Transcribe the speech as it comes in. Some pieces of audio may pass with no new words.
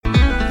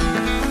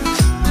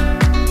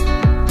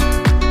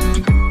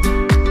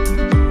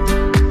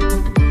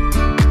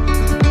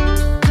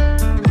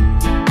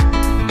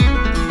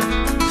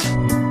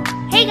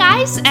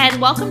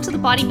and welcome to the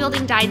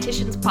Bodybuilding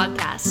Dietitians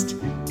Podcast.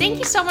 Thank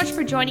you so much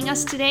for joining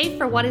us today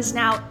for what is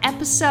now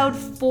episode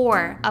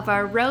 4 of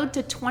our Road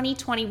to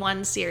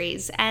 2021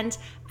 series. And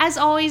as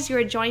always,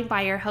 you're joined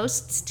by your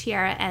hosts,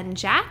 Tiara and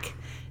Jack.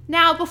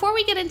 Now, before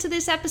we get into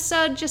this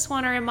episode, just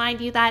want to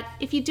remind you that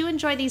if you do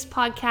enjoy these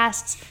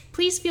podcasts,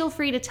 please feel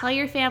free to tell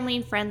your family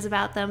and friends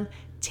about them.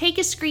 Take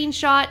a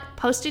screenshot,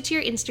 post it to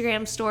your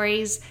Instagram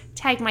stories,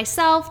 tag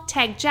myself,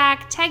 tag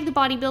Jack, tag the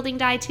Bodybuilding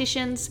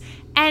Dietitians.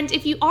 And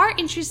if you are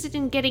interested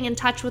in getting in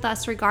touch with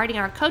us regarding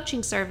our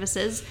coaching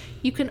services,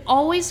 you can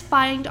always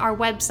find our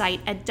website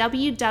at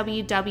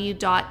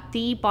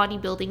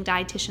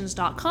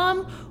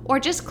www.thebodybuildingdietitians.com or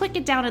just click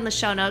it down in the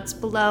show notes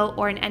below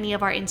or in any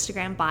of our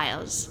Instagram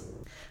bios.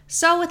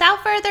 So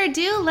without further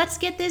ado, let's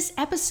get this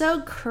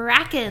episode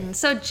cracking.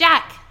 So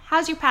Jack,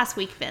 how's your past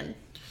week been?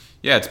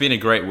 Yeah, it's been a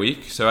great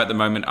week. So at the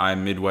moment,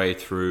 I'm midway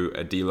through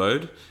a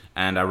deload,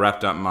 and I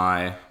wrapped up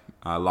my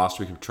last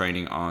week of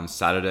training on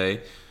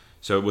Saturday.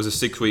 So it was a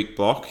 6-week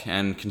block,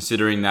 and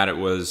considering that it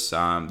was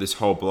this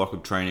whole block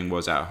of training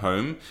was at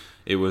home,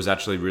 it was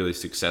actually really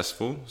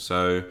successful.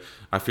 So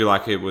I feel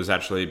like it was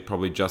actually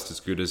probably just as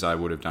good as I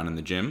would have done in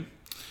the gym.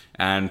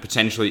 And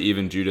potentially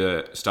even due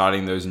to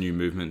starting those new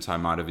movements, I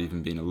might have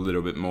even been a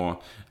little bit more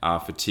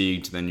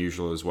fatigued than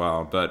usual as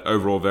well. But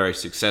overall, very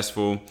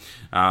successful,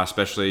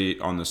 especially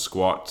on the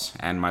squat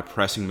and my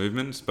pressing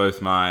movements.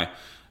 Both my,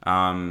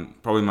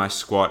 probably my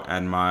squat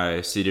and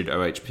my seated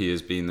OHP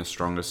has been the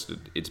strongest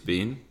it's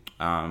been,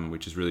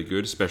 which is really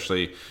good,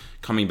 especially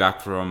coming back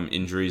from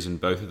injuries in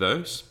both of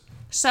those.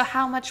 So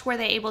how much were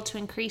they able to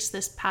increase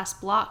this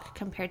past block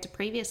compared to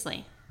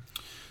previously?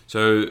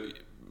 So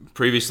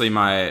previously,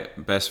 my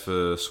best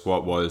for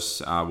squat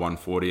was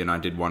 140, and I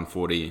did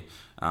 140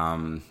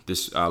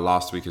 this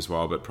last week as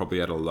well, but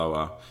probably at a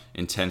lower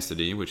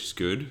intensity, which is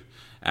good.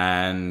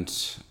 And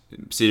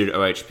seated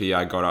OHP,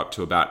 I got up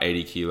to about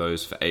 80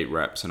 kilos for 8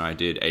 reps, and I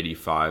did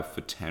 85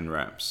 for 10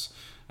 reps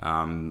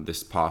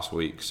this past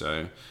week.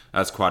 So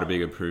that's quite a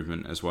big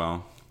improvement as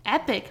well.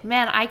 Epic.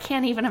 Man, I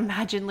can't even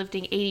imagine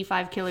lifting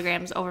 85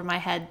 kilograms over my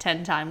head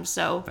 10 times.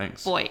 So,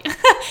 Thanks. Boy,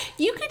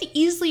 you could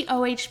easily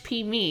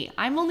OHP me.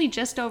 I'm only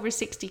just over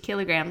 60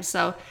 kilograms.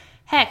 So,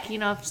 heck,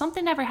 if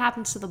something ever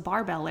happens to the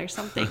barbell or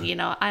something,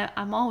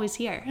 I'm always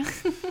here.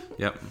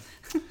 Yep.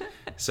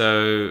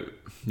 So,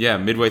 yeah,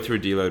 midway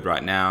through deload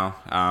right now.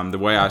 The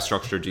way I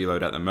structure a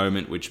deload at the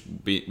moment, which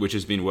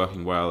has been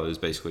working well, is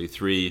basically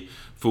 3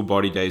 full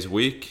body days a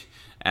week.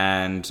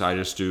 And I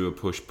just do a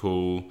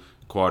push-pull,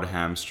 quad,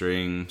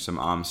 hamstring, some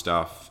arm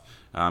stuff,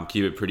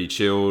 keep it pretty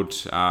chilled.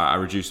 I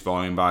reduce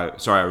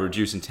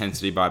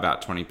intensity by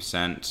about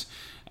 20%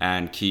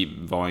 and keep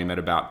volume at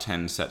about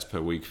 10 sets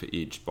per week for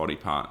each body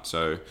part.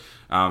 So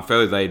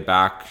fairly laid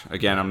back.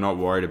 Again, I'm not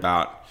worried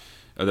about,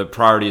 the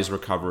priority is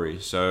recovery.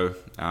 So,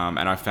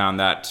 and I found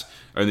that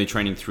only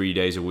training 3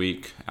 days a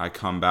week, I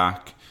come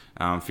back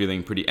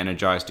feeling pretty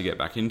energized to get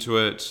back into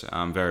it,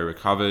 very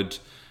recovered.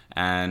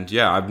 And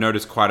yeah, I've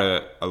noticed quite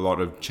a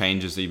lot of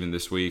changes even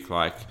this week,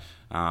 like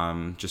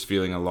just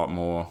feeling a lot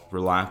more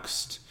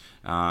relaxed,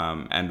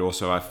 and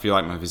also I feel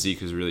like my physique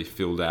has really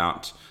filled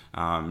out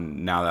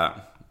now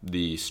that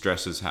the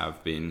stresses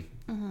have been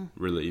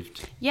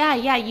relieved.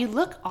 Yeah, you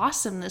look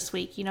awesome this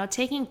week,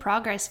 taking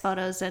progress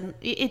photos, and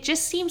it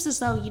just seems as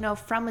though,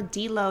 from a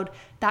deload,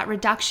 that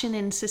reduction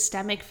in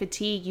systemic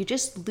fatigue, you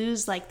just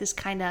lose like this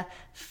kind of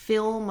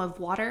film of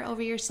water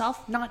over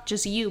yourself, not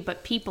just you,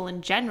 but people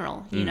in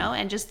general,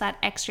 and just that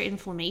extra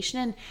inflammation,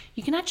 and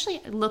you can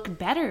actually look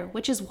better,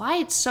 which is why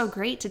it's so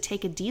great to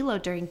take a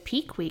deload during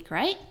peak week,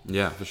 right?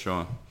 Yeah, for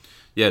sure.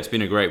 Yeah, it's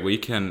been a great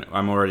week, and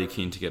I'm already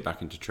keen to get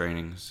back into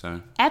training.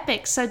 So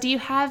epic. So do you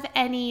have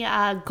any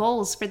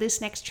goals for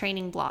this next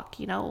training block?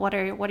 What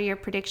are your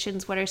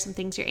predictions? What are some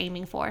things you're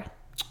aiming for?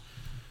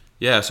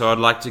 Yeah, so I'd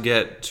like to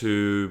get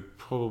to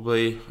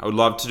I would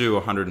love to do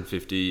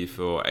 150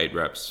 for 8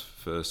 reps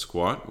for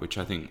squat, which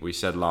I think we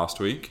said last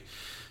week.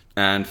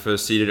 And for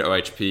seated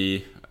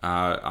OHP,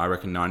 I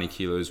reckon 90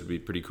 kilos would be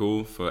pretty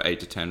cool for 8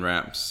 to 10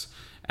 reps.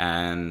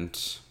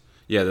 And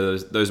yeah,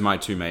 those are my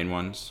 2 main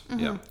ones. Mm-hmm.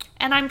 Yeah.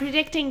 And I'm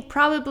predicting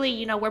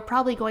probably, we're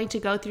probably going to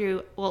go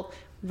through,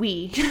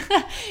 we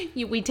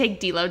take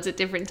deloads at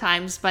different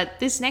times, but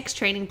this next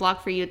training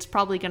block for you, it's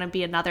probably going to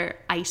be another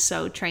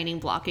ISO training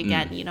block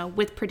again,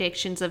 with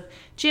predictions of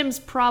gyms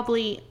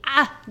probably,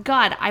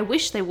 God, I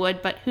wish they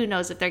would, but who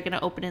knows if they're going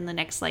to open in the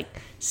next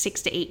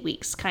 6 to 8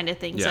 weeks kind of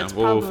thing. Yeah, so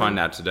we'll find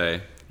out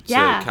today. So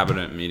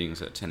cabinet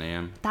meetings at 10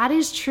 a.m. That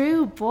is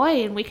true,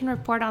 boy, and we can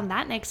report on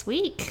that next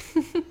week.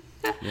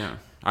 Yeah.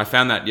 I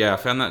found that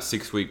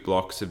 6-week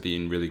blocks have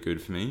been really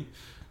good for me.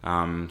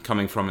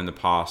 Coming from in the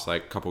past,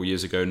 like a couple of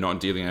years ago,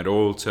 not dealing at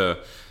all to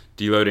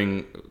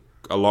deloading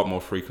a lot more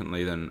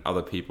frequently than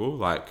other people.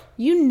 Like,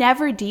 you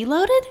never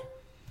deloaded?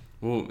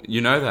 Well, you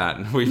know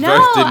that. We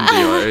both didn't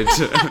deload.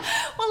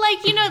 Well,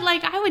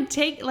 I would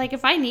take,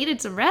 if I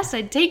needed some rest,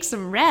 I'd take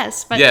some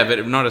rest. But yeah,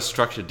 but not a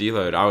structured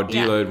deload. I would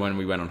deload when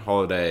we went on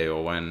holiday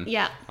or when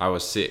I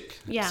was sick,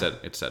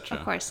 etc.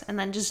 Of course, and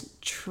then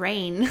just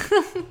train.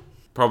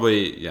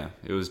 Probably, yeah,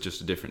 it was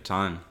just a different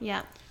time.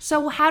 Yeah.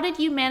 So how did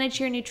you manage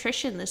your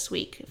nutrition this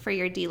week for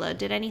your deload?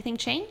 Did anything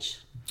change?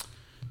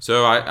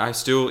 So I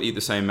still eat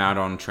the same amount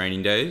on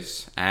training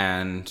days,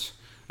 and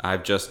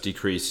I've just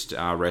decreased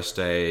rest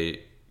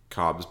day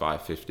carbs by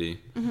 50.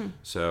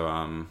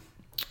 So,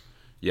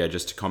 yeah,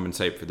 just to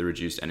compensate for the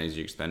reduced energy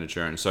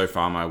expenditure. And so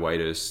far, my weight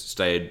has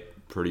stayed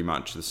pretty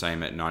much the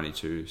same at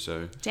 92.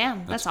 So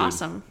damn, that's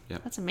awesome. Yeah.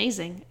 That's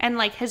amazing. And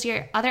like, has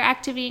your other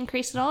activity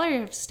increased at all, or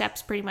have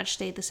steps pretty much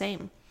stayed the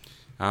same?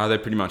 They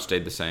pretty much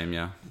stayed the same,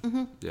 yeah.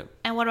 Yeah.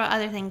 And what about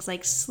other things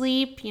like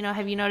sleep?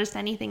 Have you noticed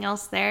anything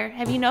else there?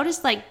 Have you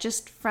noticed, like,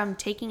 just from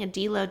taking a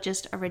deload,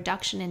 just a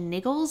reduction in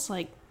niggles?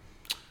 Like,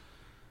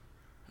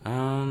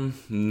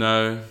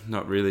 no,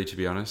 not really, to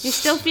be honest. you're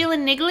still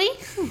feeling niggly?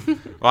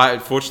 Well,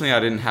 fortunately, I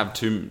didn't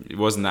have it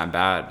wasn't that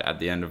bad at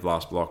the end of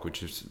last block,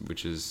 which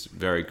is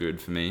very good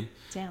for me.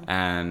 Damn.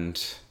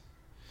 And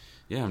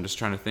yeah, I'm just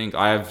trying to think.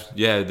 I have,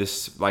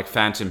 this like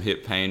phantom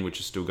hip pain, which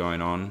is still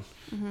going on.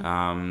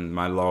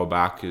 My lower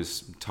back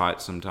is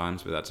tight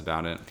sometimes, but that's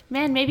about it.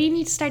 Man, maybe you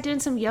need to start doing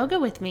some yoga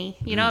with me.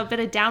 A bit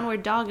of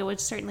downward dog, it would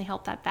certainly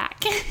help that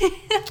back.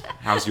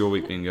 How's your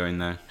week been going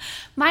though?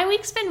 My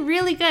week's been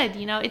really good.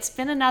 It's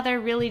been another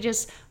really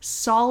just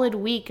solid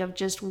week of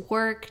just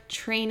work,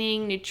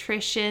 training,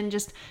 nutrition,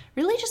 just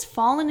really just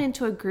falling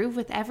into a groove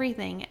with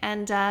everything.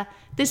 And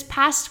this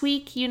past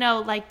week,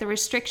 like the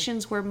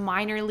restrictions were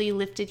minorly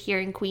lifted here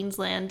in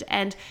Queensland,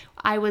 and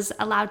I was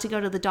allowed to go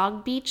to the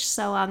dog beach.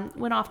 So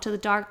went off to the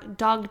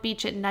dog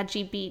beach at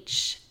Nudgee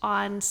Beach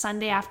on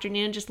Sunday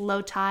afternoon, just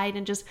low tide,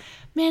 and just,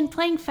 man,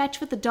 playing fetch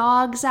with the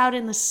dogs out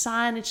in the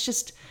sun. It's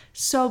just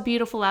so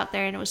beautiful out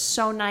there, and it was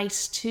so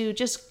nice to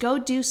just go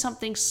do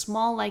something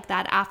small like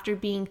that after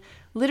being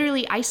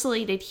literally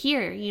isolated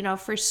here,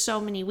 for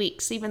so many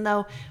weeks, even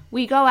though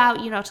we go out,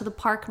 to the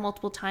park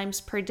multiple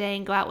times per day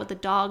and go out with the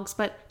dogs.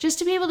 But just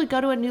to be able to go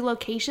to a new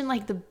location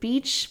like the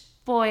beach,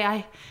 boy,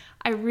 I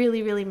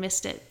really, really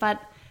missed it. But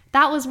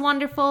that was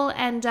wonderful.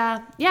 And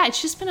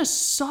it's just been a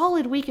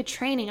solid week of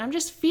training. I'm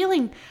just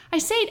feeling, I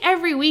say it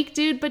every week,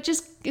 dude, but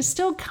just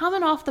still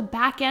coming off the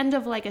back end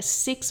of like a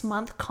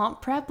 6-month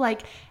comp prep,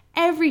 like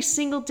every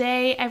single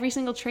day, every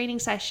single training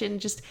session,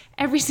 just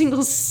every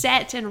single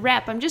set and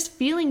rep, I'm just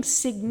feeling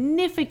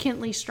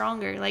significantly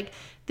stronger. Like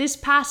this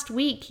past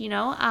week,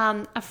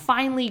 I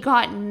finally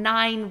got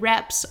 9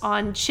 reps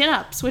on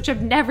chin-ups, which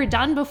I've never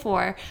done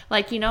before.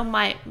 Like,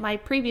 my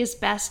previous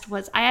best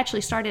was, I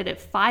actually started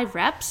at 5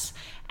 reps,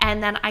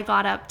 and then I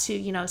got up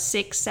to,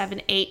 6,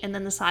 7, 8, and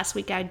then this last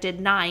week I did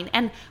 9.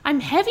 And I'm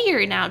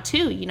heavier now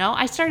too,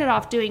 I started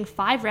off doing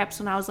 5 reps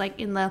when I was like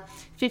in the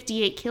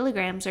 58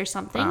 kilograms or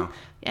something. Wow.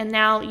 And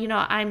now,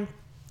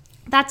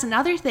 that's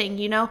another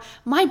thing,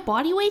 my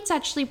body weight's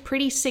actually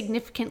pretty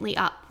significantly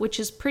up, which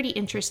is pretty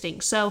interesting.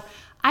 So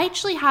I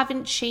actually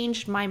haven't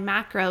changed my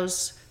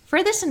macros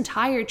for this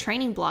entire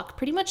training block,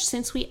 pretty much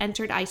since we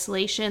entered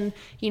isolation.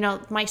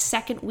 My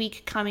second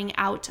week coming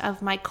out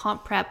of my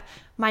comp prep,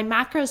 my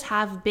macros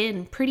have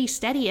been pretty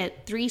steady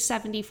at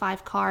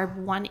 375 carb,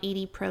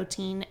 180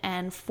 protein,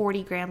 and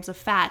 40 grams of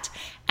fat.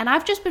 And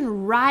I've just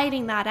been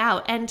riding that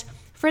out. And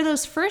for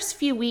those first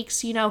few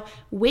weeks,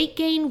 weight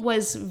gain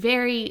was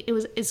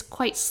is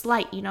quite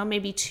slight,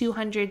 maybe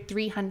 200,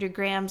 300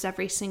 grams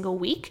every single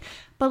week.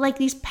 But like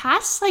these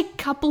past like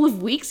couple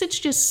of weeks, it's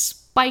just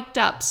spiked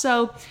up.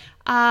 So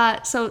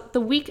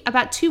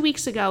about 2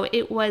 weeks ago,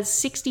 it was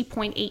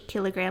 60.8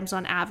 kilograms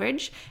on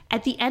average.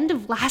 At the end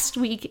of last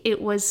week,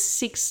 it was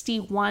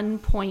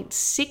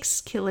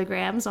 61.6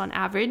 kilograms on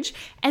average.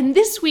 And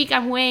this week,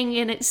 I'm weighing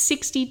in at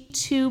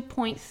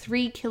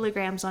 62.3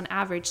 kilograms on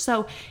average.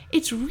 So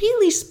it's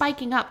really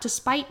spiking up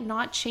despite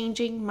not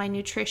changing my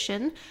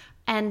nutrition.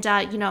 And,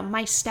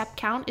 my step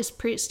count is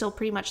still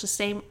pretty much the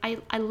same.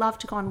 I love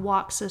to go on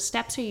walks. So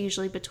steps are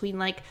usually between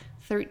like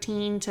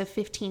 13 to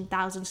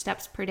 15,000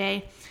 steps per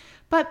day.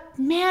 But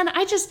man,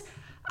 I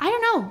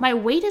don't know, my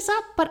weight is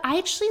up, but I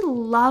actually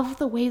love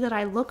the way that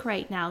I look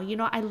right now.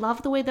 I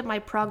love the way that my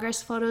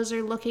progress photos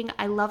are looking.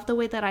 I love the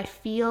way that I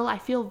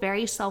feel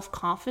very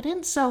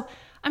self-confident. So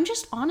I'm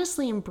just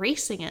honestly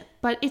embracing it.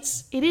 But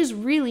it is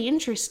really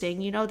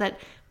interesting, that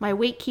my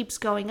weight keeps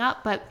going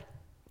up, but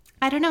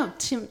I don't know,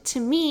 to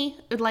me,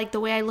 like the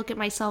way I look at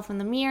myself in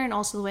the mirror and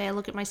also the way I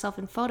look at myself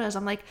in photos,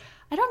 I'm like,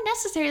 I don't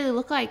necessarily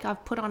look like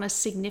I've put on a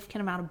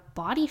significant amount of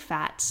body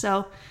fat.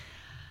 So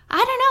I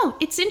don't know.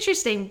 It's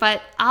interesting,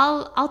 but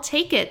I'll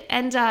take it.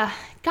 And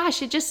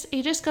gosh, it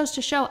just goes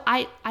to show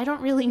I don't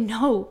really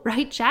know,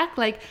 right, Jack?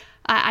 Like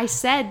I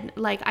said,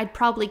 like I'd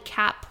probably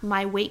cap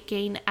my weight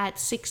gain at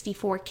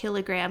 64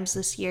 kilograms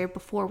this year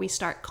before we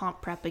start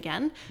comp prep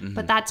again. Mm-hmm.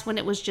 But that's when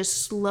it was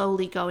just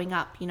slowly going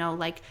up,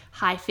 like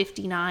high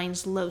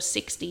 59s, low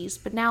 60s,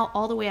 but now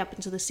all the way up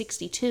into the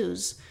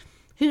 62s.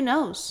 Who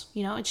knows?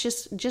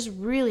 It's just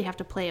really have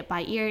to play it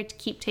by ear, to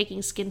keep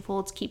taking skin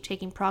folds, keep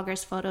taking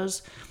progress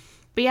photos.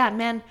 But yeah,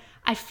 man,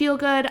 I feel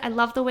good. I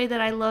love the way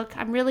that I look.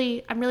 I'm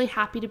really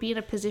happy to be in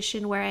a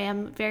position where I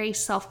am very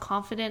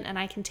self-confident and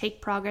I can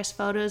take progress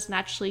photos and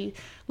actually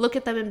look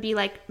at them and be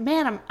like,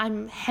 man,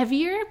 I'm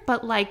heavier,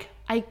 but like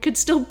I could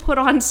still put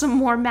on some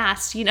more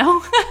mass, you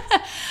know?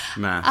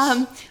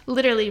 Mass.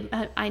 Literally,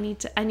 I need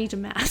to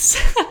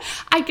mass.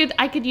 I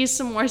could use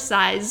some more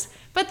size.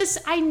 But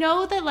I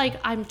know that like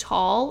I'm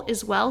tall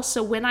as well,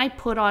 so when I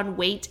put on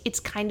weight, it's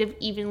kind of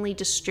evenly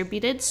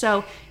distributed.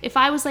 So if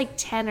I was like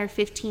 10 or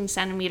 15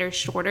 centimeters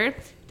shorter,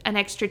 an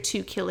extra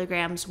 2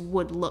 kilograms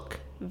would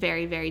look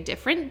very, very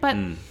different. But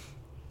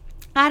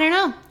I don't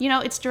know, you know,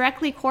 it's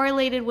directly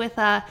correlated with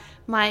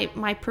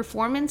my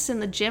performance in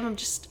the gym.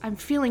 I'm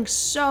feeling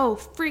so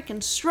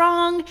freaking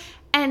strong.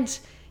 And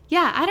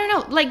yeah, I don't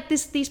know, like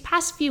these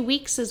past few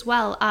weeks as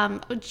well.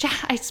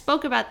 I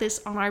spoke about this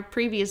on our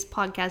previous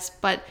podcast,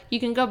 but you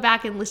can go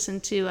back and listen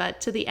to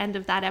the end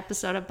of that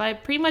episode. But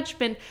I've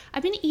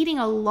been eating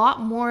a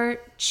lot more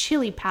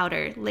chili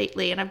powder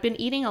lately, and I've been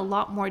eating a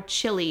lot more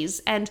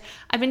chilies, and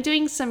I've been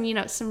doing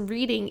some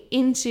reading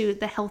into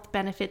the health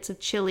benefits of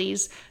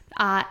chilies,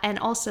 and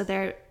also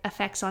their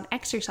effects on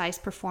exercise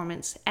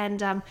performance.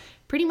 And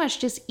pretty much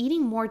just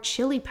eating more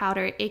chili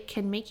powder, it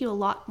can make you a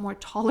lot more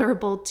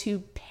tolerable to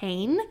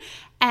pain.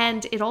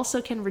 And it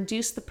also can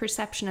reduce the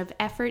perception of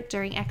effort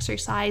during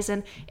exercise.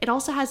 And it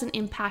also has an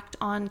impact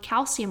on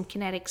calcium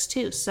kinetics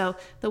too. So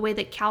the way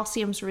that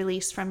calcium's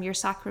released from your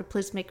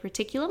sarcoplasmic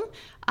reticulum.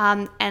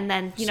 And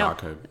then,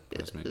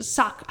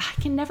 I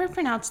can never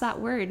pronounce that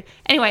word.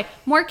 Anyway,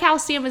 more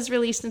calcium is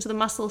released into the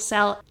muscle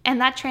cell,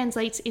 and that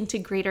translates into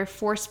greater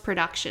force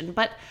production.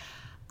 But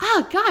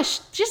oh gosh,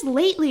 just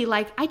lately,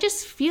 like I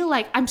just feel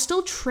like I'm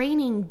still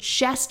training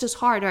just as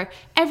hard, or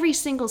every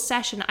single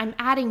session I'm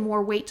adding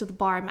more weight to the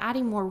bar, I'm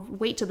adding more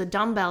weight to the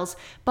dumbbells,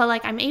 but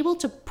like I'm able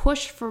to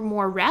push for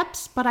more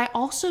reps, but I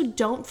also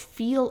don't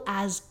feel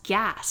as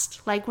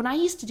gassed. Like when I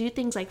used to do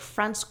things like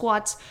front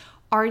squats,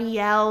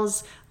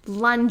 RDLs,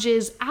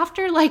 lunges,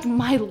 after like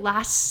my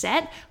last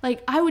set,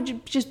 like I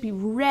would just be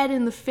red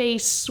in the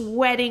face,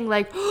 sweating,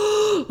 like,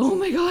 oh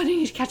my God, I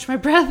need to catch my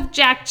breath.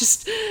 Jack,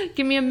 just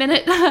give me a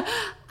minute.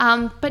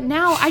 But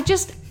now I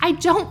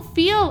don't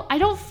feel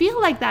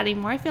like that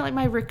anymore. I feel like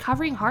my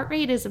recovering heart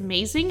rate is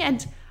amazing,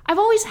 and I've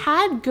always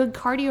had good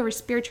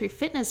cardiorespiratory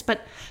fitness,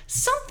 but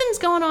something's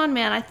going on,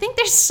 man. I think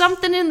there's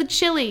something in the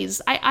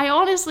chilies. I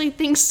honestly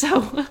think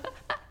so.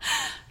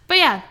 But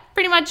yeah,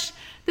 pretty much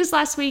this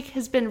last week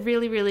has been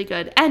really, really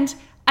good. And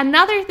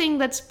another thing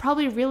that's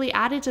probably really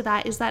added to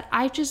that is that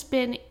I've just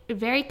been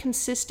very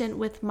consistent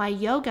with my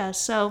yoga.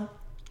 So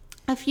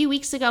a few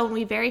weeks ago, when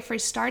we very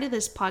first started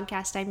this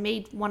podcast, I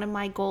made one of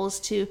my goals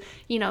to,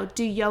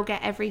 do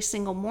yoga every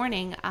single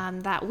morning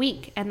that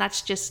week. And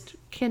that's just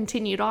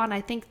continued on.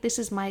 I think this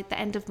is the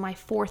end of my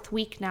 4th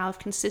week now of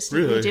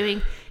consistently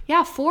doing,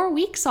 4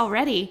 weeks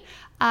already.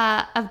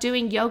 Of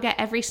doing yoga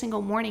every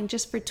single morning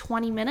just for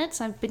 20 minutes.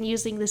 I've been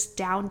using this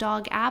Down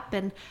Dog app,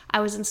 and I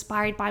was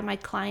inspired by my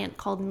client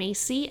called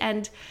Macy.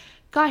 And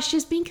gosh,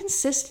 just being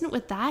consistent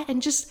with that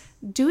and just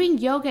doing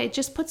yoga, it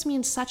just puts me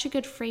in such a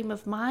good frame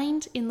of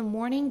mind in the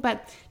morning.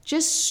 But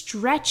just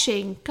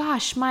stretching,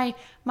 gosh, my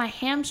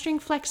hamstring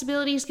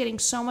flexibility is getting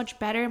so much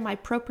better, my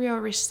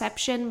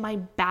proprioception, my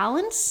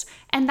balance,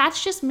 and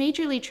that's just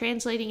majorly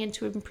translating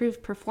into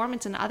improved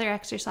performance in other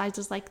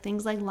exercises, like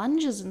things like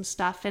lunges and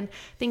stuff, and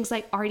things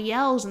like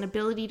RDLs and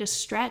ability to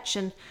stretch,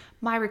 and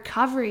my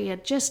recovery.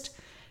 And just,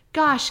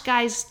 gosh,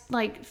 guys,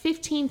 like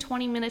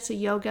 15-20 minutes of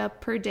yoga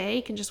per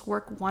day can just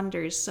work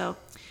wonders. So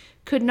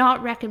could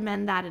not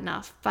recommend that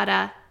enough.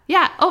 But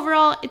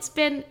overall, it's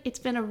been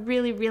a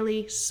really,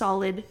 really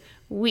solid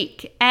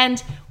week.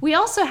 And we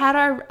also had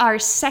our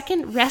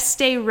second rest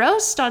day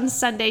roast on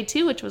Sunday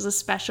too, which was a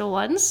special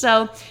one.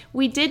 So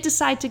we did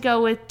decide to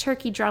go with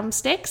turkey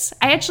drumsticks.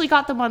 I actually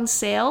got them on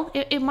sale.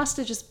 It must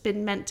have just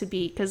been meant to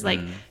be, because like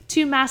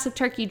 2 massive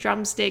turkey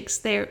drumsticks,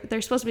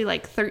 they're supposed to be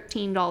like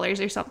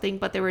 $13 or something,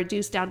 but they were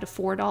reduced down to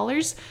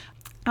 $4.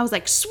 I was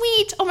like,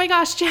 sweet, oh my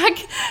gosh, Jack.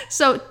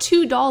 So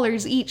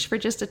 $2 each for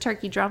just a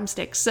turkey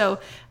drumstick.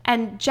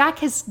 And Jack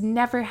has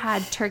never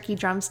had turkey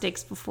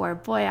drumsticks before.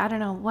 Boy, I don't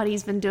know what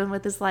he's been doing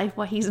with his life,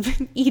 what he's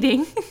been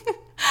eating.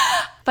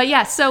 But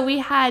yeah, so we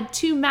had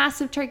 2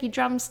 massive turkey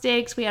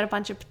drumsticks. We had a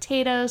bunch of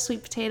potatoes,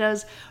 sweet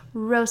potatoes,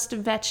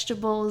 roasted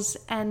vegetables,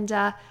 and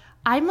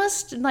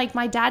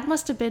my dad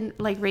must have been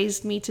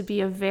raised me to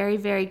be a very,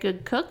 very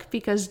good cook,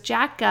 because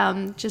Jack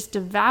just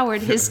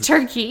devoured his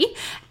turkey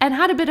and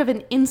had a bit of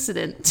an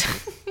incident.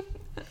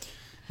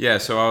 Yeah,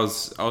 so I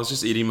was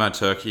just eating my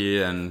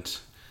turkey, and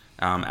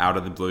out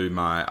of the blue,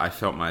 I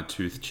felt my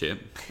tooth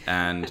chip,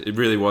 and it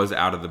really was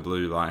out of the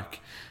blue. Like,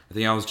 I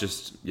think I was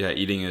just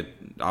eating it.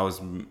 I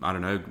was, I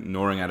don't know,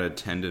 gnawing at a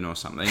tendon or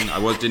something.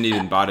 Didn't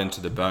even bite into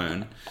the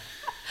bone.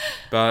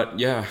 But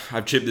yeah,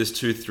 I've chipped this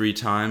tooth 3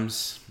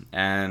 times,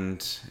 and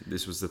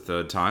this was the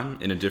 3rd time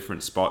in a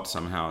different spot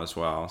somehow as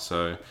well.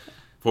 So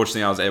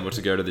fortunately, I was able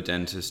to go to the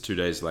dentist 2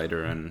 days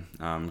later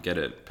and get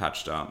it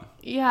patched up.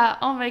 Yeah,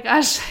 oh my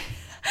gosh.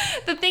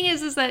 The thing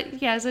is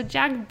that, yeah, so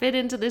Jack bit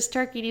into this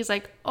turkey and he's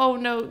like, oh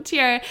no,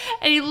 Tiara.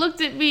 And he looked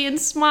at me and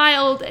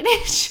smiled and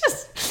it's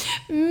just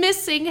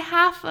missing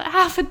half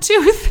a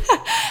tooth.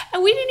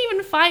 And we didn't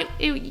even find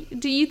it.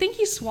 Do you think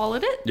he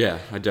swallowed it? Yeah,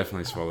 I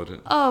definitely swallowed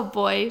it. Oh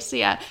boy. So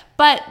yeah.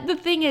 But the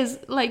thing is,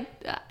 like,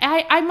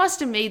 I must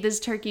have made this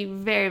turkey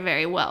very,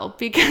 very well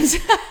because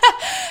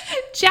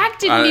Jack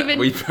didn't even...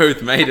 We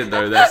both made it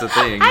though, that's the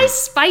thing. I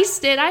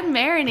spiced it, I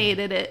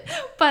marinated it.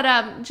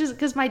 But just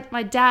because my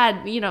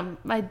dad,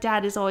 my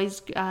dad is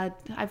always...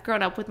 I've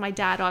grown up with my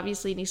dad,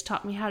 obviously, and he's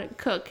taught me how to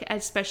cook,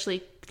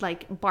 especially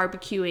like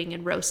barbecuing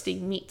and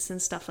roasting meats and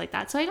stuff like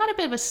that. So I got a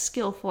bit of a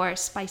skill for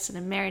spicing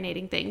and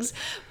marinating things.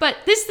 But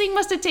this thing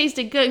must have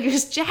tasted good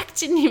because Jack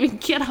didn't even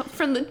get up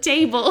from the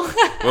table.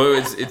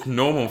 Well, it's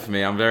normal for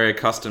me. I'm very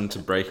accustomed to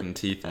breaking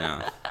teeth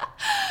now.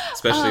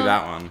 Especially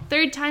that one.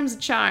 Third time's a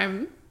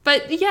charm.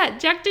 But yeah,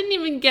 Jack didn't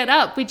even get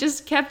up. We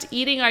just kept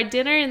eating our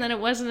dinner, and then it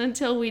wasn't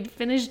until we'd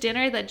finished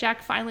dinner that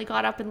Jack finally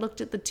got up and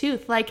looked at the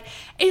tooth. I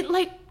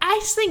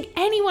just think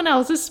anyone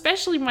else,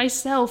 especially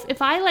myself,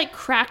 if I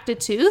cracked a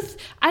tooth,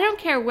 I don't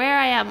care where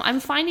I am, I'm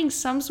finding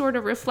some sort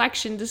of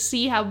reflection to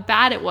see how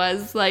bad it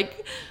was.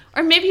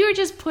 Or maybe you're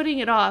just putting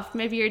it off.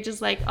 Maybe you're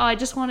just like, oh, I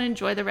just want to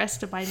enjoy the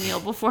rest of my meal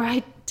before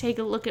I take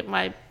a look at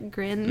my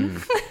grin.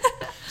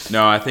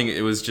 No, I think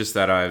it was just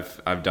that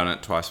I've done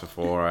it twice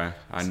before.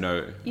 I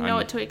know. You know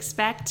what to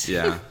expect.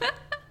 Yeah.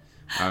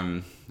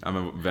 I'm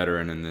a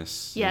veteran in this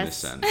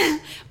sense.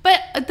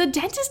 But the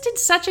dentist did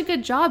such a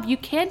good job. You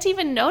can't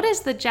even notice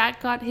that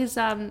Jack got his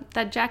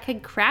that Jack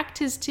had cracked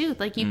his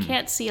tooth. You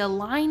can't see a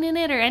line in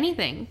it or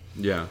anything.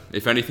 Yeah.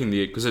 If anything,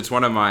 because it's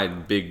one of my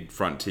big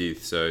front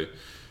teeth, so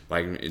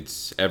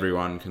it's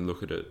everyone can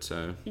look at it.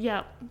 So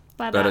yeah.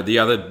 But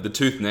the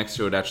tooth next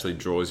to it actually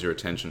draws your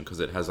attention because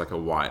it has a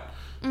white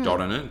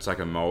dot on it. It's like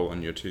a mole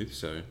on your tooth.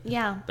 So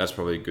yeah, that's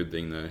probably a good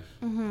thing though.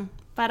 Mm-hmm.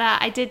 But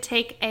I did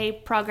take a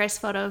progress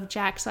photo of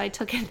Jack. So I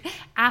took an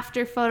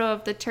after photo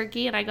of the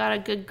turkey and I got a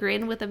good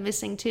grin with a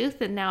missing tooth.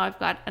 And now I've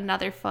got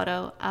another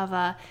photo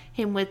of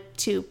him with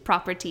 2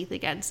 proper teeth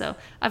again. So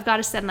I've got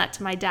to send that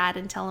to my dad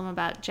and tell him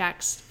about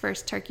Jack's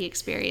first turkey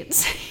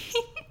experience.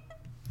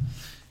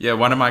 Yeah,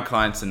 one of my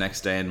clients the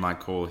next day in my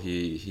call,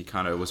 he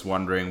kind of was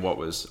wondering what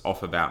was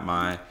off about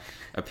my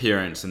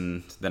appearance,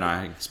 and then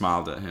I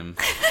smiled at him.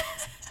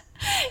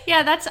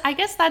 Yeah, I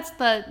guess that's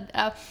the,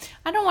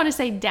 I don't want to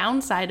say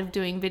downside of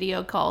doing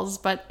video calls,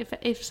 but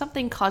if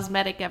something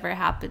cosmetic ever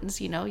happens,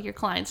 your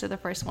clients are the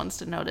first ones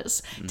to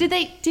notice.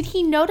 Did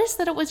he notice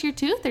that it was your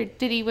tooth, or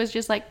did he was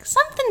just like,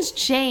 something's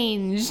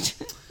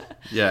changed?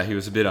 Yeah, he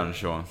was a bit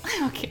unsure.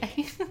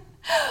 Okay.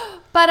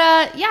 But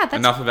yeah, that's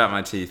enough about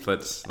my teeth.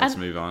 Let's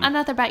move on.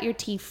 Enough about your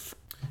teeth.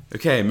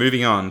 Okay,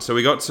 moving on. So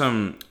we got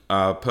some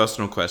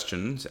personal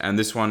questions,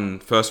 and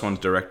first one's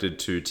directed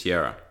to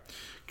Tiara.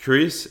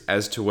 Curious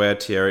as to where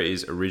Tiara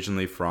is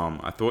originally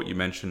from. I thought you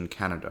mentioned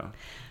Canada.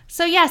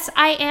 So yes,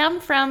 I am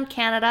from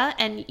Canada,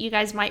 and you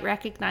guys might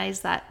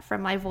recognize that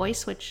from my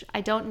voice, which I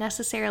don't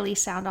necessarily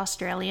sound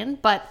Australian,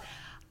 but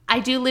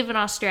I do live in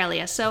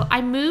Australia. So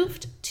I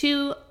moved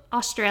to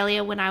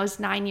Australia when I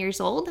was 9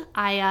 years old.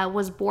 I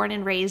was born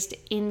and raised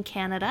in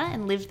Canada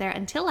and lived there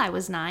until I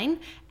was 9.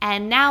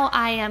 And now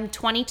I am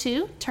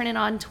 22, turning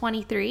on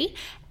 23,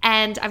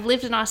 and I've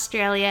lived in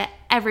Australia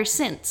ever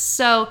since.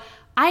 So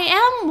I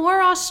am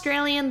more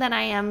Australian than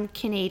I am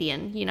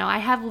Canadian. I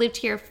have lived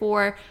here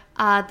for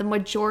the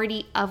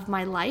majority of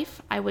my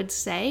life, I would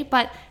say.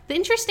 But the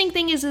interesting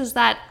thing is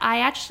that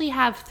I actually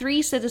have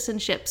 3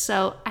 citizenships.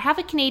 So I have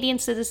a Canadian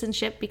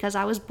citizenship because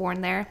I was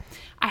born there.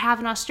 I have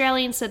an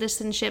Australian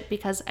citizenship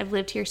because I've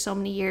lived here so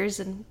many years,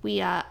 and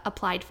we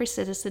applied for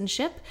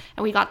citizenship,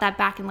 and we got that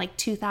back in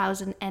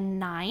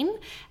 2009.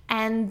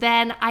 And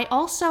then I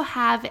also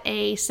have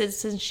a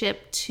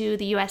citizenship to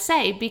the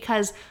USA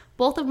because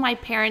both of my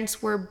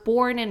parents were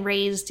born and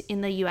raised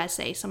in the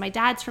USA. So my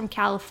dad's from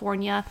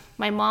California,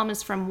 my mom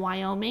is from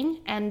Wyoming,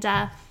 and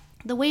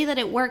the way that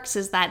it works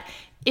is that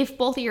if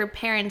both of your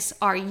parents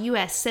are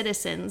US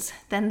citizens,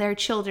 then their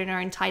children are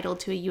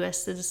entitled to a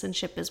US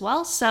citizenship as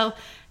well. So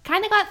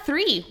kind of got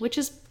 3, which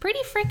is pretty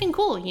freaking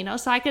cool,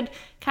 So I could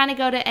kind of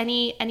go to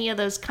any of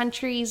those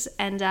countries,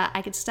 and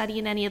I could study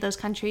in any of those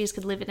countries,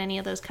 could live in any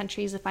of those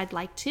countries if I'd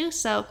like to.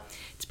 So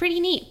it's pretty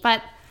neat,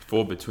 but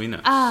 4 between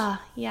us.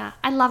 Yeah.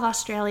 I love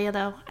Australia,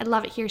 though. I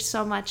love it here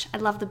so much. I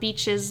love the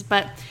beaches,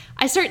 but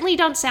I certainly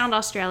don't sound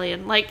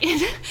Australian.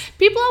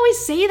 People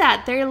always say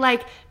that. They're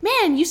like,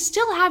 man, you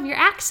still have your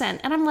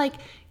accent. And I'm like,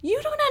 you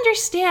don't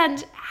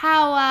understand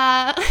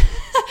how,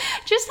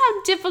 just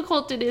how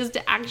difficult it is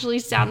to actually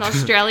sound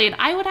Australian.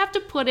 I would have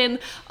to put in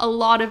a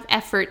lot of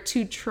effort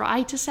to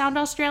try to sound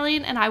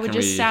Australian, and I would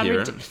just sound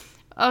ridiculous.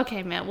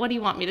 Okay, man, what do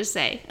you want me to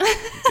say?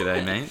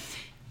 G'day, mate.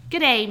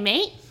 G'day,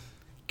 mate.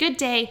 Good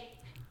day.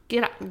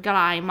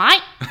 G'day,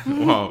 mate.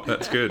 Wow,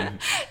 that's good.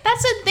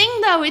 That's the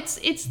thing, though. It's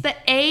the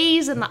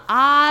A's and the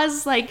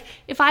R's.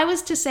 If I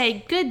was to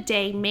say good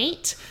day,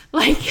 mate,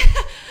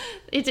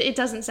 it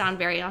doesn't sound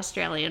very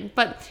Australian.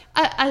 But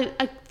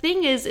a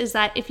thing is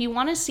that if you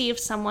want to see if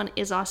someone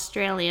is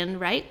Australian,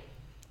 right?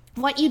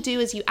 what you do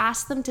is you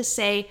ask them to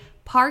say,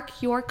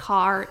 park your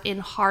car in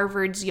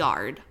Harvard's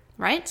yard,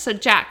 right? So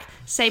Jack,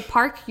 say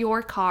park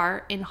your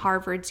car in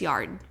Harvard's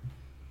yard.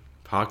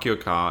 Park your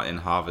car in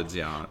Harvard's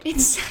yard.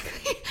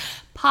 Exactly.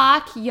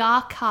 Park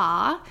your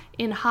car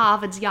in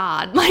Harvard's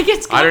yard. Like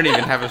it's. I don't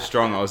even have a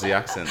strong Aussie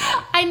accent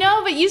though. I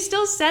know, but you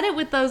still said it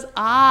with those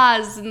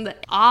ahs and the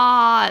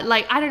ah.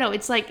 Like I don't know.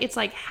 It's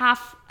like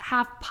half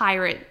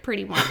pirate,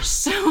 pretty much.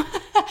 So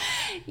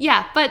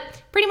yeah, but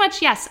pretty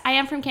much yes, I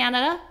am from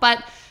Canada,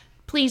 but.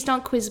 Please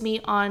don't quiz me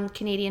on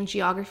Canadian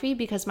geography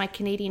because my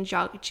Canadian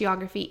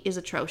geography is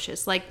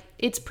atrocious. Like,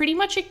 it's pretty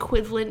much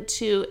equivalent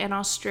to an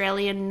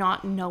Australian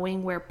not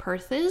knowing where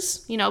Perth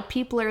is. You know,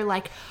 people are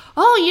like,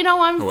 oh, you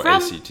know, I'm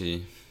from... ACT.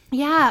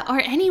 Yeah,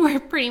 or anywhere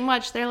pretty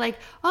much. They're like,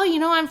 oh, you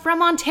know, I'm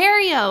from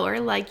Ontario. Or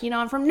like, you know,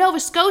 I'm from Nova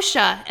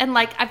Scotia. And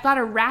like, I've got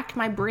to rack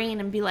my brain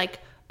and be like,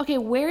 okay,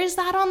 where is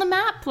that on the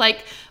map?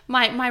 Like,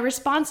 my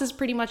response is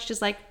pretty much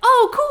just like,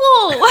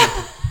 oh, cool.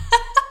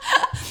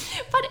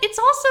 But it's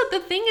also, the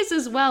thing is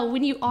as well,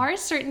 when you are a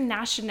certain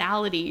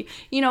nationality,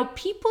 you know,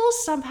 people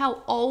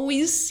somehow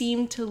always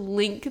seem to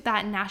link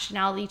that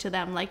nationality to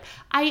them. Like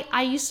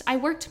I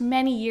worked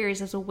many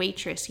years as a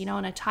waitress, you know,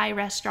 in a Thai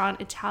restaurant,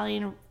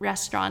 Italian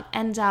restaurant.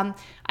 And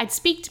I'd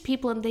speak to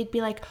people and they'd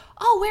be like,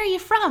 oh, where are you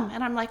from?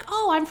 And I'm like,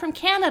 oh, I'm from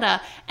Canada.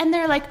 And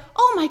they're like,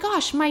 oh my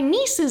gosh, my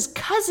niece's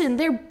cousin,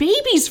 their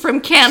baby's from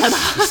Canada.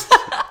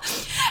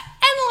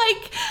 And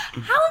like,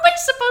 how am I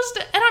supposed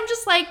to, and I'm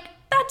just like,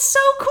 that's so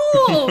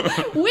cool.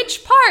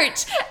 Which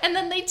part? And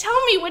then they tell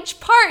me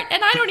which part,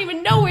 and I don't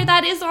even know where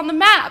that is on the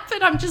map.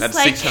 And I'm just That's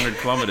like... 600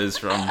 kilometers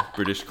from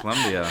British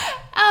Columbia.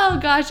 Oh,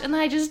 gosh. And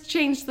then I just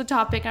changed the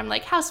topic. I'm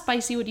like, how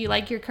spicy would you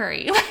like your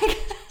curry?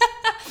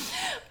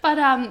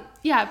 But,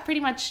 yeah, pretty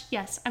much,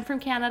 yes. I'm from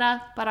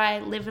Canada, but I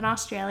live in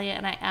Australia,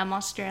 and I am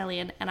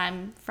Australian, and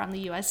I'm from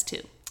the US,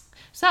 too.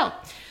 So,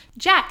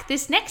 Jack,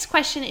 this next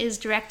question is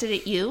directed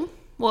at you.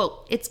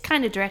 Well, it's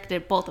kind of directed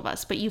at both of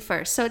us, but you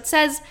first. So it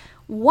says...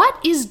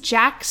 What is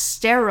Jack's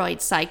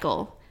steroid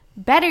cycle?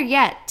 Better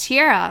yet,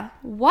 Tiara,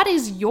 what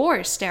is your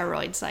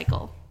steroid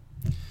cycle?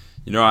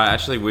 You know, I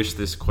actually wish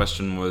this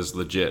question was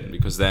legit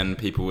because then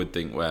people would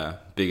think we're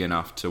big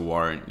enough to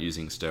warrant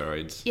using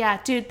steroids.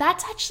 Yeah, dude,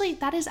 that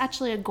is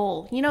actually a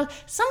goal. You know,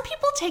 some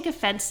people take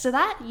offense to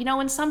that. You know,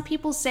 when some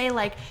people say,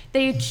 like,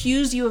 they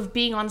accuse you of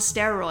being on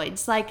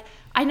steroids, like...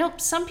 I know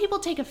some people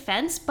take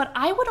offense, but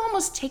I would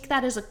almost take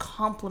that as a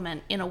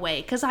compliment in a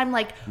way. Because I'm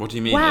like, what do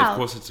you mean? Wow. Of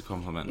course it's a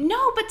compliment.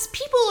 No, but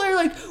people are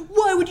like,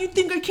 why would you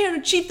think I can't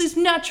achieve this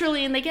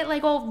naturally? And they get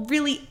like all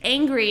really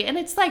angry. And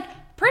it's like,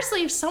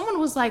 personally, if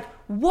someone was like,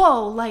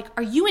 whoa, like,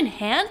 are you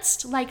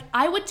enhanced? Like,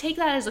 I would take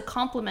that as a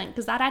compliment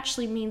because that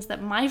actually means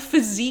that my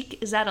physique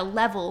is at a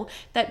level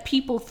that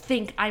people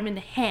think I'm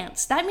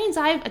enhanced. That means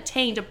I've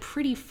attained a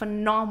pretty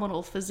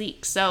phenomenal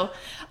physique. So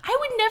I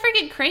would never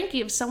get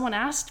cranky if someone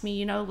asked me,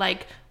 you know,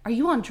 like, are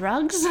you on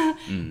drugs?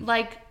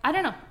 Like, I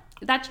don't know.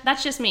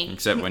 That's just me.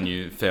 Except when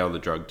you fail the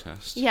drug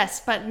test.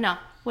 Yes, but no,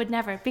 would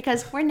never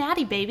because we're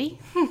natty, baby.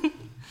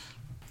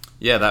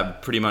 Yeah,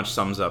 that pretty much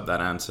sums up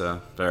that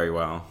answer very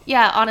well.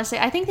 Yeah, honestly,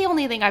 I think the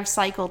only thing I've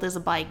cycled is a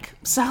bike.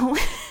 So,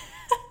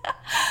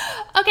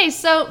 okay,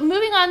 so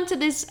moving on to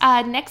this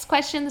next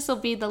question. This will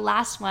be the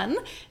last one.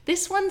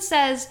 This one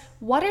says,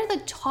 what are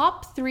the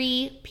top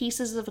 3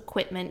 pieces of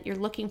equipment you're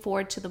looking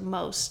forward to the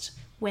most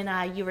when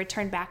you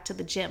return back to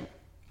the gym?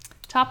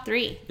 Top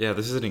 3. Yeah,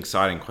 this is an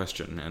exciting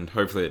question, and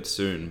hopefully it's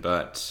soon,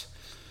 but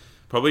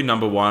probably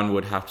number 1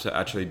 would have to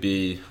actually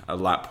be a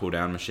lat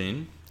pull-down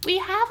machine. We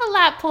have a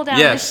lat pull-down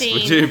machine.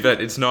 Yes, we do, but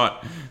it's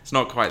not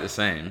quite the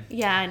same.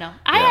 Yeah, I know.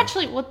 I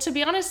actually, well, to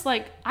be honest,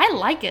 like, I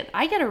like it.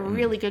 I get a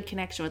really good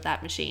connection with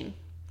that machine.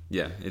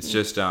 Yeah, it's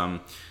just, I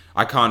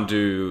can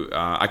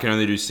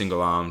only do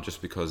single arm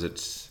just because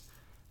it's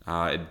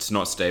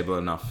not stable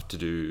enough to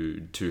do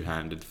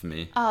two-handed for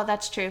me. Oh,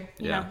 that's true.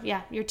 You know,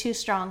 you're too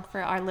strong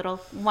for our little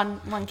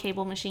one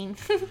cable machine.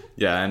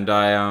 Yeah, and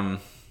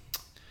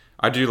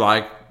I do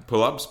like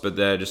pull-ups, but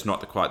they're just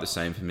not quite the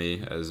same for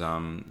me as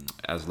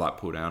lat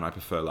pull-down. I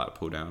prefer lat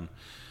pull-down.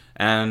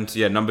 And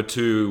yeah, number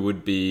 2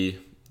 would be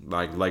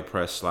like leg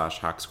press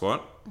 / hack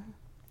squat.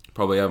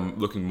 Probably I'm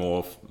looking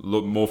more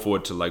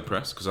forward to leg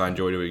press because I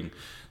enjoy doing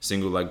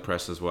single leg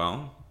press as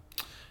well.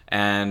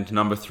 And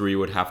number 3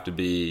 would have to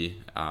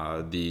be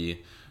the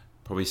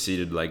probably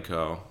seated leg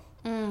curl.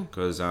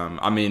 Because,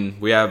 I mean,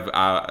 we have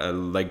a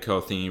leg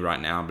curl thingy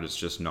right now, but it's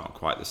just not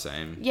quite the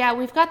same. Yeah,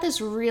 we've got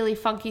this really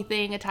funky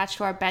thing attached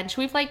to our bench.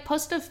 We've, like,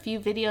 posted a few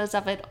videos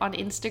of it on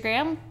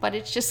Instagram, but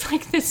it's just,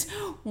 like, this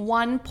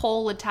one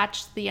pole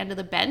attached to the end of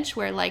the bench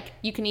where, like,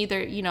 you can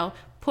either, you know,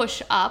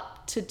 push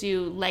up to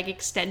do leg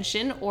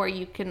extension, or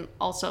you can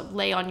also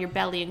lay on your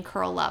belly and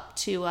curl up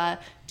to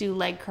do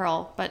leg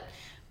curl. But,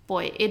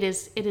 boy, it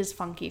is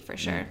funky for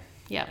sure.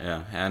 Yeah.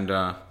 Yeah,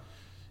 and...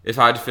 if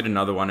I had to fit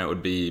another one, it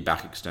would be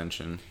back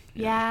extension.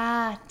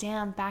 Yeah,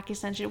 damn, back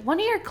extension. One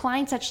of your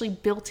clients actually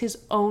built his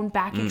own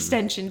back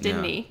extension,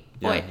 didn't he?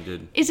 Yeah, Boy, he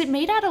did. Is it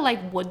made out of,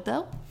 like, wood,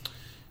 though?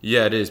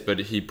 Yeah, it is, but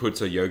he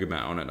puts a yoga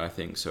mat on it, I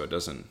think, so it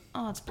doesn't.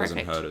 Oh, it's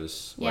perfect. Doesn't hurt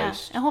his Yeah,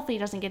 waist. and hopefully he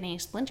doesn't get any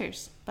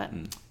splinters. But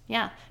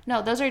yeah,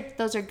 no, those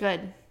are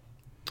good.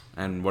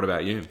 And what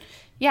about you?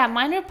 Yeah,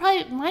 mine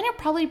are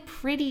probably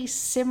pretty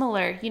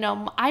similar. You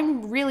know,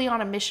 I'm really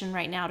on a mission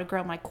right now to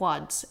grow my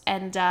quads,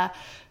 and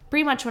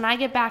pretty much when I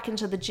get back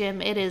into the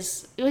gym,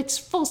 it's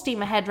full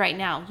steam ahead right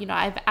now. You know,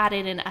 I've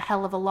added in a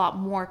hell of a lot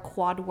more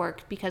quad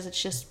work because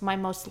it's just my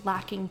most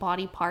lacking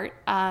body part.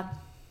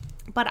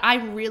 But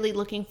I'm really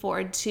looking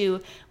forward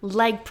to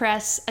leg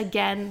press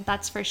again,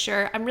 that's for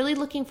sure. I'm really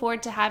looking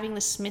forward to having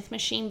the Smith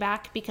machine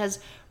back because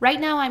right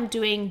now I'm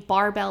doing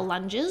barbell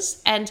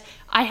lunges and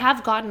I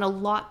have gotten a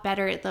lot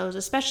better at those,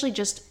 especially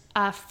just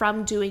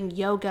from doing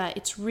yoga.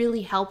 It's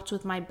really helped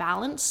with my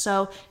balance.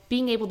 So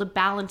being able to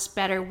balance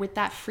better with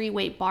that free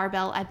weight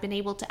barbell, I've been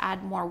able to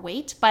add more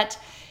weight. But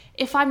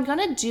if I'm going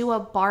to do a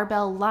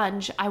barbell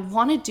lunge, I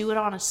want to do it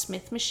on a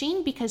Smith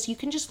machine because you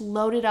can just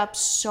load it up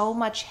so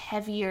much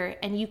heavier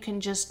and you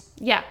can just,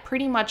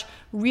 pretty much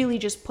really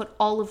just put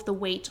all of the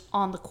weight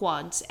on the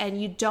quads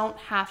and you don't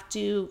have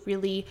to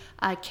really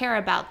care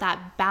about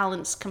that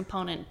balance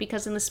component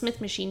because in the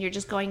Smith machine, you're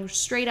just going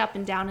straight up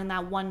and down in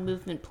that one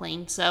movement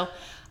plane. So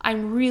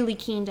I'm really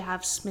keen to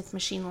have Smith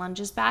machine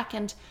lunges back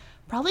and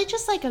probably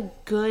just like a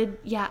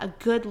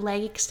good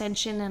leg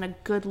extension and a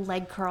good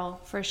leg curl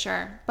for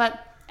sure.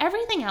 But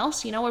everything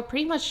else, you know, we're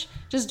pretty much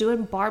just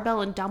doing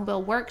barbell and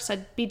dumbbell work. So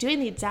I'd be doing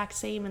the exact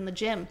same in the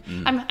gym.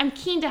 I'm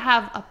keen to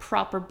have a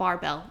proper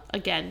barbell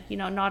again, you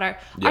know, not our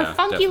funky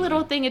definitely.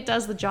 little thing. It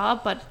does the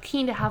job, but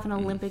keen to have an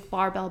Olympic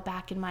barbell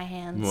back in my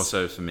hands. More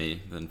so for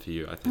me than for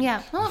you, I think.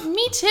 Yeah, well,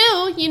 me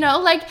too. You know,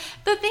 like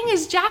the thing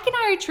is, Jack and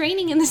I are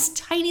training in this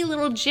tiny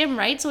little gym,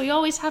 right? So we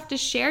always have to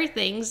share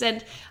things.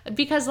 And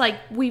because like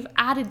we've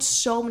added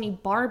so many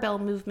barbell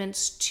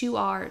movements to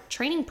our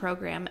training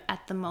program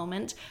at the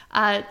moment,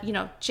 you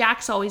know,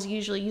 Jack's always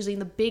usually using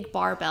the big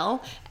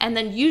barbell. And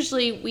then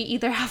usually we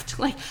either have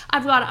to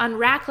I've got to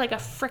unrack like a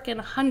freaking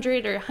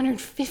 100 or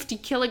 150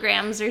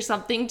 kilograms or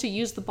something to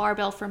use the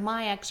barbell for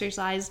my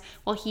exercise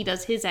while he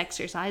does his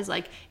exercise.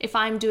 Like if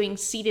I'm doing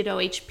seated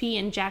OHP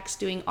and Jack's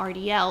doing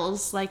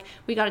RDLs, like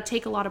we got to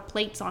take a lot of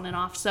plates on and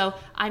off. So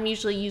I'm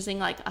usually using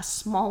like a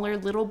smaller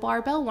little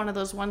barbell, one of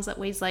those ones that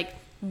weighs like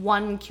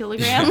 1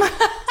 kilogram.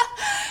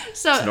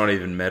 So it's not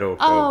even metal,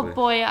 probably. Oh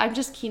boy, I'm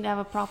just keen to have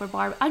a proper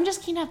bar. I'm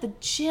just keen to have the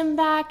gym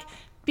back,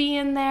 be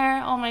in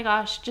there. Oh my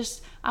gosh,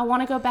 I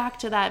want to go back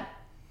to that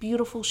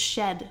beautiful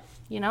shed,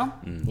 you know?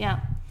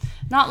 Yeah.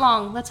 Not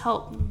long, let's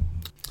hope.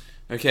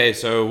 Okay,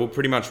 so we'll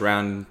pretty much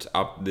round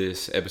up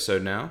this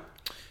episode now.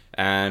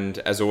 And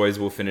as always,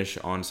 we'll finish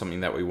on something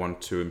that we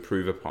want to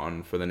improve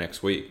upon for the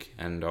next week.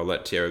 And I'll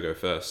let Tiara go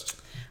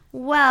first.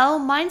 Well,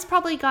 mine's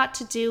probably got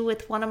to do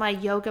with one of my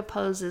yoga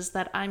poses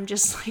that I'm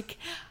just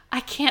I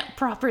can't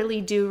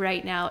properly do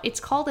right now. It's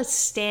called a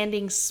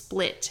standing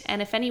split.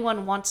 And if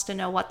anyone wants to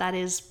know what that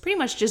is, pretty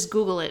much just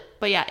Google it.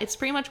 But yeah, it's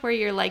pretty much where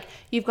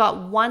you've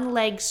got one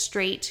leg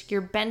straight, you're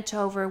bent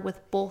over with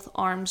both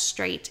arms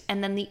straight,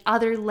 and then the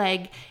other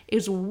leg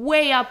is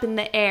way up in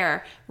the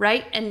air,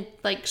 right? And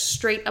like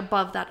straight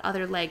above that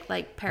other leg,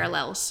 like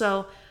parallel.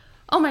 So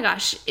oh my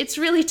gosh, it's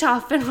really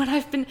tough. And when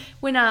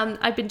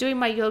I've been doing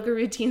my yoga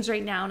routines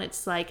right now and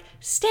it's like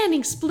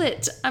standing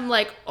split, I'm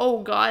like,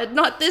 oh God,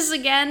 not this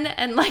again.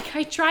 And like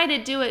I try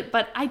to do it,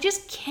 but I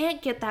just can't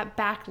get that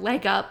back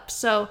leg up.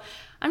 So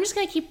I'm just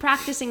going to keep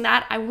practicing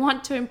that. I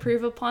want to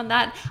improve upon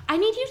that. I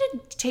need you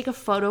to take a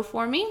photo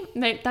for me.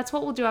 That's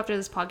what we'll do after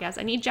this podcast.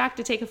 I need Jack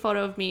to take a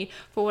photo of me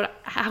for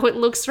how it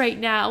looks right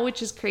now,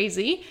 which is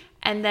crazy.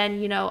 And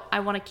then, you know, I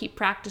want to keep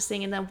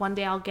practicing and then one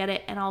day I'll get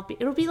it and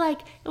it'll be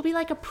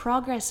like a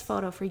progress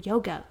photo for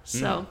yoga.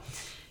 So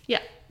yeah,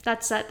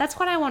 that's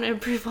what I want to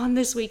improve on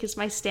this week is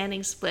my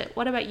standing split.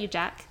 What about you,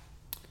 Jack?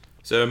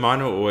 So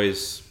mine will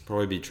always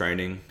probably be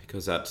training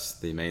because that's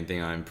the main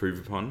thing I improve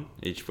upon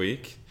each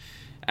week.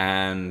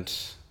 And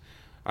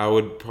I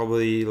would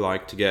probably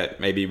like to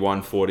get maybe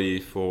 140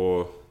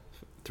 for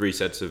 3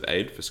 sets of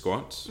 8 for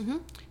squats. Mm-hmm.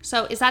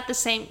 So is that the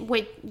same?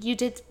 Wait, you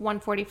did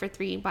 140 for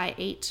 3 by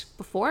 8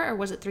 before, or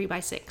was it 3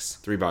 by 6?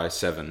 3 by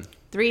 7.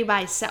 3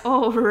 by 7.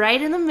 Oh,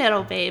 right in the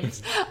middle,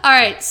 babes. All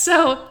right,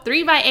 so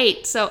 3 by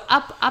 8. So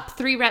up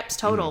 3 reps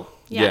total.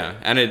 Yeah,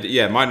 and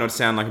it might not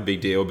sound like a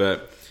big deal,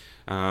 but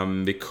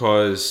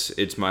because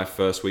it's my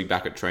first week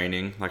back at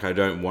training, like I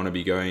don't want to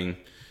be going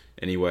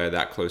anywhere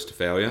that close to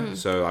failure.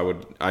 So I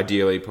would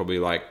ideally probably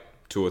like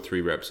 2 or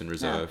 3 reps in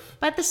reserve. Yeah.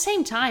 But at the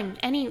same time,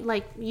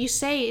 you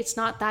say it's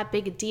not that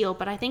big a deal,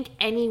 but I think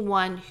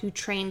anyone who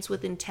trains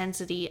with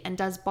intensity and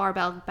does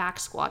barbell back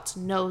squats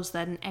knows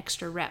that an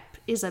extra rep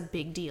is a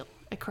big deal,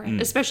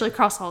 especially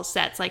across all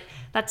sets. Like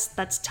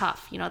that's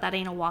tough. You know, that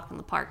ain't a walk in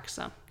the park.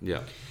 So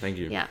yeah, thank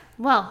you. Yeah,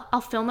 well,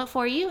 I'll film it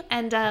for you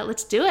and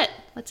let's do it.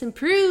 Let's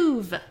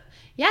improve.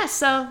 Yeah,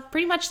 so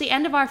pretty much the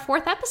end of our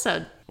 4th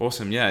episode.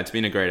 Awesome. Yeah, it's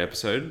been a great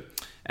episode.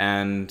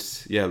 And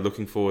yeah,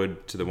 looking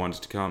forward to the ones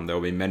to come. There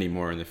will be many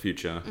more in the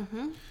future.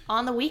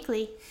 On the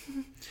weekly.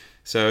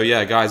 So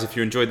yeah, guys, if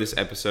you enjoyed this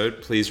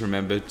episode, please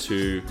remember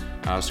to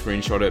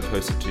screenshot it,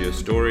 post it to your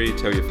story,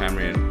 tell your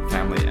family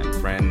and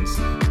friends,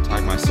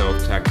 tag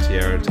myself, tag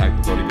Tiara, tag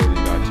the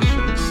Bodybuilding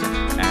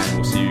Dietitians, and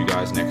we'll see you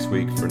guys next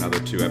week for another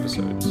 2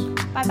 episodes.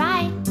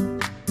 Bye-bye.